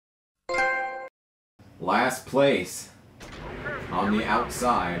Last place. On the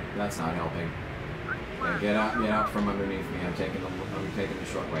outside. That's not helping. Yeah, get out from underneath me. I'm taking the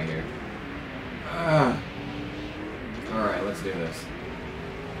short way here. Alright, let's do this.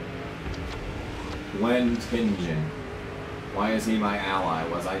 Glenn Tingen. Why is he my ally?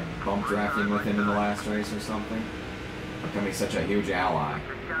 Was I bump drafting with him in the last race or something? How come he's such a huge ally?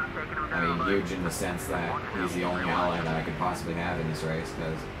 I mean, huge in the sense that he's the only ally that I could possibly have in this race,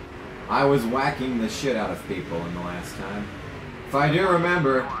 because I was whacking the shit out of people in the last time. If I do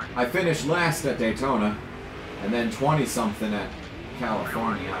remember, I finished last at Daytona, and then 20-something at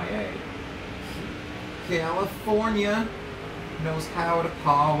California IA. California knows how to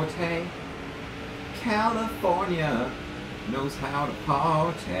party. California knows how to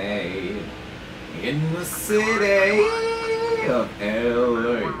party. In the city of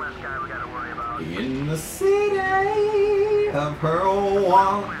LA. In the city of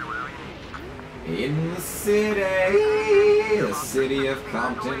Pearl. In the city of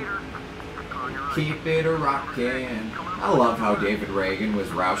Compton. Keep it a-rockin'. I love how David Reagan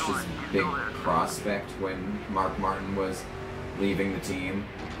was Roush's big prospect when Mark Martin was leaving the team.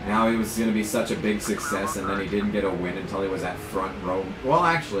 Now he was going to be such a big success, and then he didn't get a win until he was at front row. Well,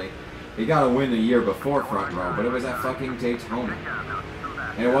 actually, he got a win a year before front row, but it was at fucking Daytona.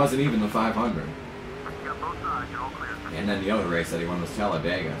 And it wasn't even the 500. And then the other race that he won was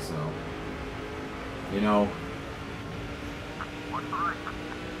Talladega, so... You know...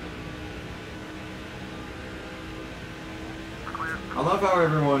 I love how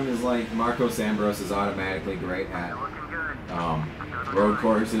everyone is like, Marcos Ambrose is automatically great at road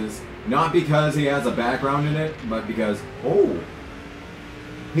courses. Not because he has a background in it, but because, oh,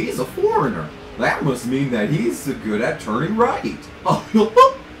 he's a foreigner. That must mean that he's good at turning right.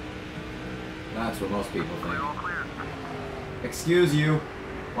 That's what most people think. Excuse you,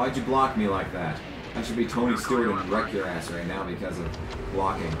 why'd you block me like that? I should be Tony Stewart and wreck your ass right now because of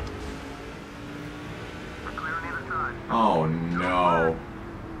blocking. Oh no.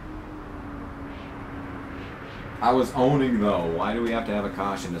 I was owning though. Why do we have to have a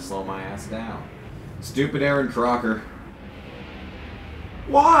caution to slow my ass down? Stupid Aaron Crocker.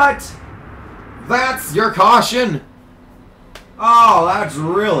 What? That's your caution? Oh, that's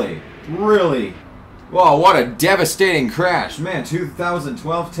really... Whoa, what a devastating crash. Man,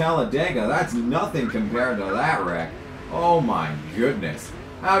 2012 Talladega, that's nothing compared to that wreck. Oh my goodness.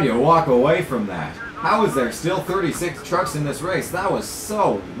 How do you walk away from that? How is there still 36 trucks in this race? That was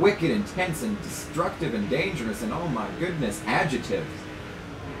so wicked, intense, and destructive and dangerous, and oh my goodness, adjectives.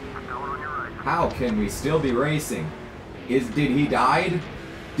 How can we still be racing? Did he died?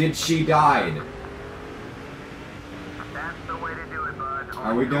 Did she died?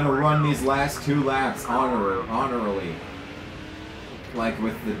 Are we gonna run these last 2 laps honorably? Like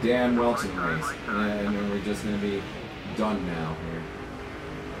with the Dan Welton race? And we're just gonna be done now here.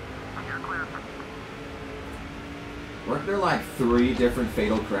 Weren't there like 3 different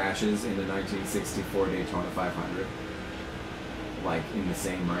fatal crashes in the 1964 Daytona 500? Like in the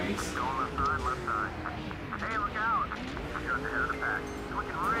same race?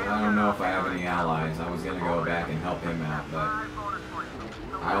 I don't know if I have any allies. I was gonna go back and help him out, but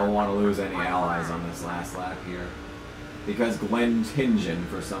I don't want to lose any allies on this last lap here. Because Glenn Tingen,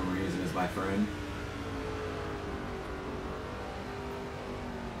 for some reason, is my friend.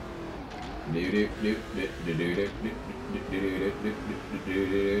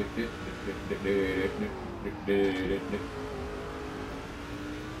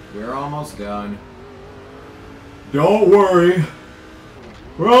 We're almost done. Don't worry.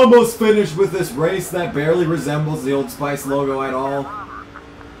 We're almost finished with this race that barely resembles the Old Spice logo at all.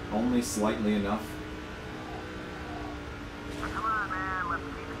 Only slightly enough. Come on, man. Let's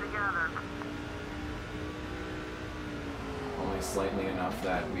keep it together. Only slightly enough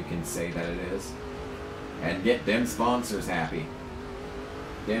that we can say that it is. And get them sponsors happy.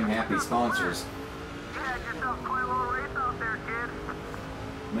 Them happy sponsors. You had yourself quite a little race out there, kid.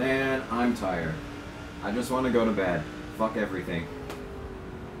 Man, I'm tired. I just want to go to bed. Fuck everything.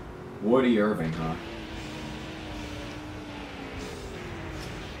 Woody Irving, huh?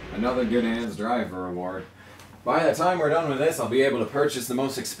 Another Good Hands Driver award. By the time we're done with this, I'll be able to purchase the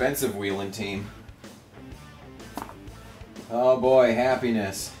most expensive wheeling team. Oh boy,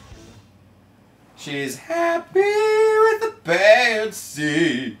 happiness. She's happy with a bad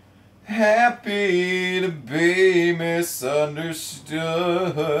C. Happy to be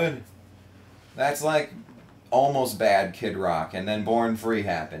misunderstood. That's like almost bad Kid Rock, and then Born Free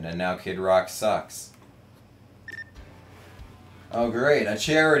happened, and now Kid Rock sucks. Oh great, a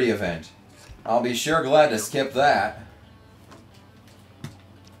charity event. I'll be sure glad to skip that.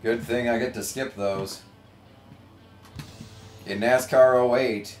 Good thing I get to skip those. In NASCAR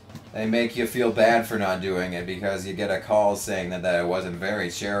 '08, they make you feel bad for not doing it because you get a call saying that it wasn't very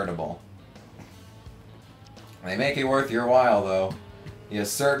charitable. They make it worth your while, though. You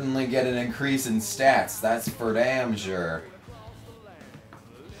certainly get an increase in stats, that's for damn sure.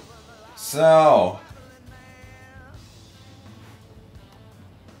 So...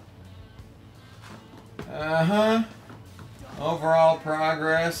 overall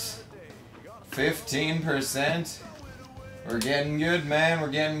progress, 15%. We're getting good, man. We're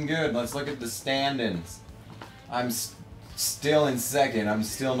getting good. Let's look at the standings. I'm still in second. I'm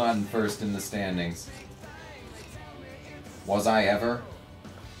still not in first in the standings. Was I ever?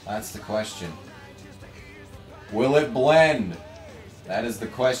 That's the question. Will it blend? That is the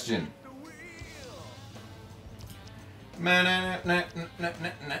question.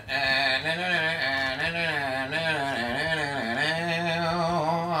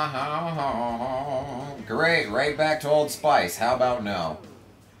 Great, right back to Old Spice. How about no?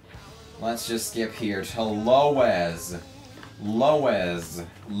 Let's just skip here to Loez. Loez.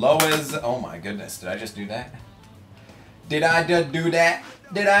 Loez. Oh my goodness, did I just do that? Did I do that?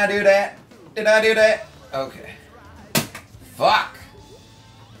 Did I do that? Did I do that? Okay. Fuck.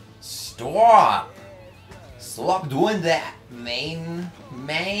 Stop. Stop doing that, man.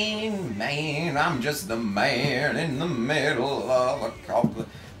 Man. I'm just the man in the middle of a couple.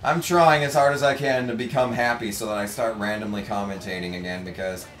 I'm trying as hard as I can to become happy so that I start randomly commentating again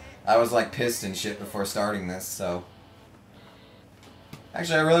because I was like pissed and shit before starting this, so.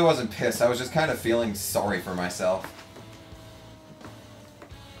 Actually, I really wasn't pissed. I was just kind of feeling sorry for myself.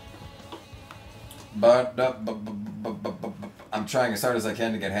 But I'm trying as hard as I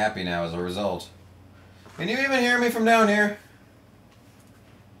can to get happy now as a result. Can you even hear me from down here?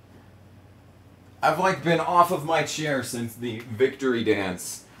 I've like been off of my chair since the victory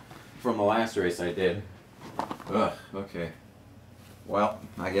dance from the last race I did. Ugh, okay. Well,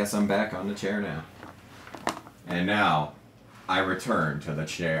 I guess I'm back on the chair now. And now, I return to the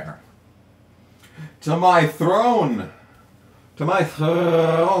chair. To my throne! To my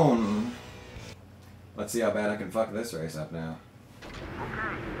throne! Let's see how bad I can fuck this race up now. Okay,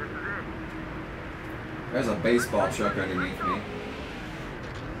 this is it. There's a baseball truck underneath me.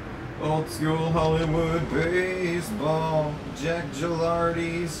 Old school Hollywood baseball. Jack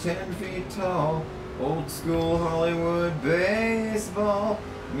Gilardi's 10 feet tall. Old school Hollywood baseball.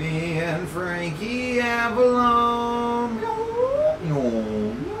 Me and Frankie Avalon.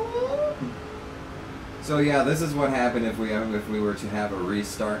 So yeah, this is what happened if we were to have a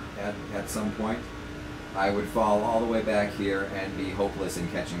restart at some point. I would fall all the way back here and be hopeless in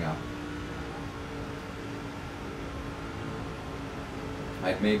catching up.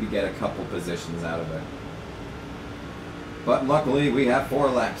 I'd maybe get a couple positions out of it. But luckily, we have 4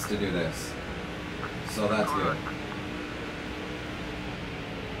 laps to do this. So that's good.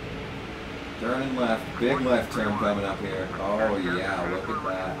 Turning left. Big left turn coming up here. Oh yeah, look at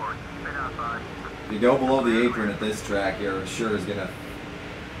that. If you go below the apron at this track, you're sure is gonna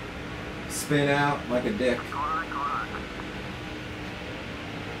spin out like a dick.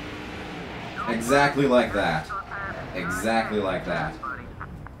 Exactly like that. Exactly like that.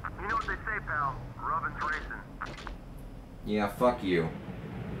 You know what they say, pal? Rubbin's racing. Yeah, fuck you.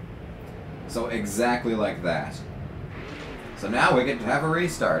 So exactly like that. So now we get to have a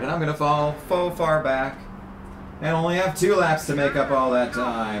restart, and I'm gonna fall so far back, and only have 2 laps to make up all that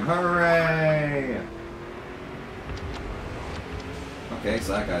time. Hooray! Okay,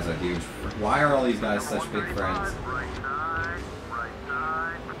 so that guy's a huge... Why are all these guys such big friends? Right side, right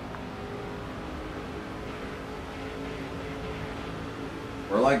side.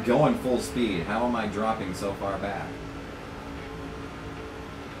 We're like going full speed. How am I dropping so far back?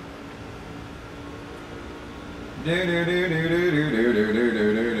 You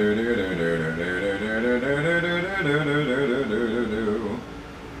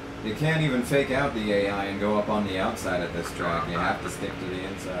can't even fake out the AI and go up on the outside at this track. You have to stick to the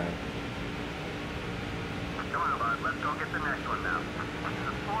inside. Come on, bud. Let's go get the next one now.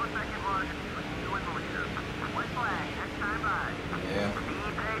 The 4-second margin between you and the leader. White flag, next time by. Yeah. Be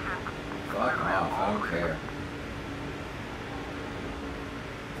patient. Fuck off. I don't care.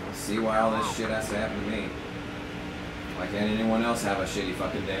 I'll see why all this shit has to happen to me. Why can't anyone else have a shitty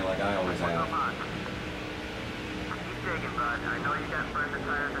fucking day like I always have? Keep digging, bud. I know you got fresher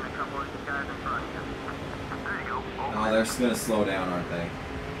tires and a couple of these guys in front of you. There you go. Oh, they're just gonna slow down, aren't they?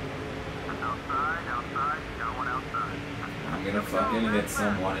 Outside, you got one outside. I'm gonna fucking hit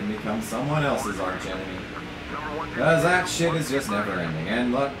someone and become someone else's arch enemy. Cause that shit is just never ending.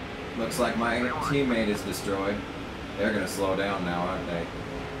 And look, looks like my teammate is destroyed. They're gonna slow down now, aren't they?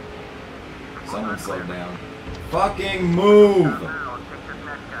 Someone slowed down. Fucking move!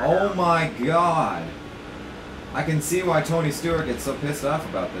 Oh my god! I can see why Tony Stewart gets so pissed off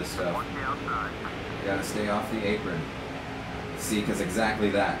about this stuff. You gotta stay off the apron. See, because exactly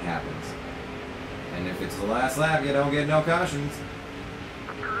that happens. And if it's the last lap, you don't get no cautions.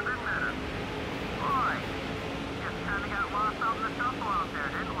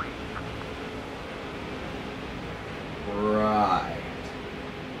 Right.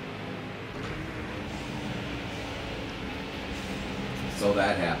 So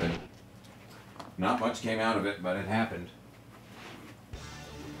that happened. Not much came out of it, but it happened.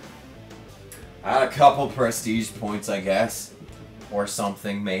 I had a couple prestige points, I guess. Or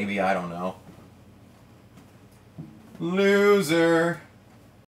something, maybe, I don't know. Loser.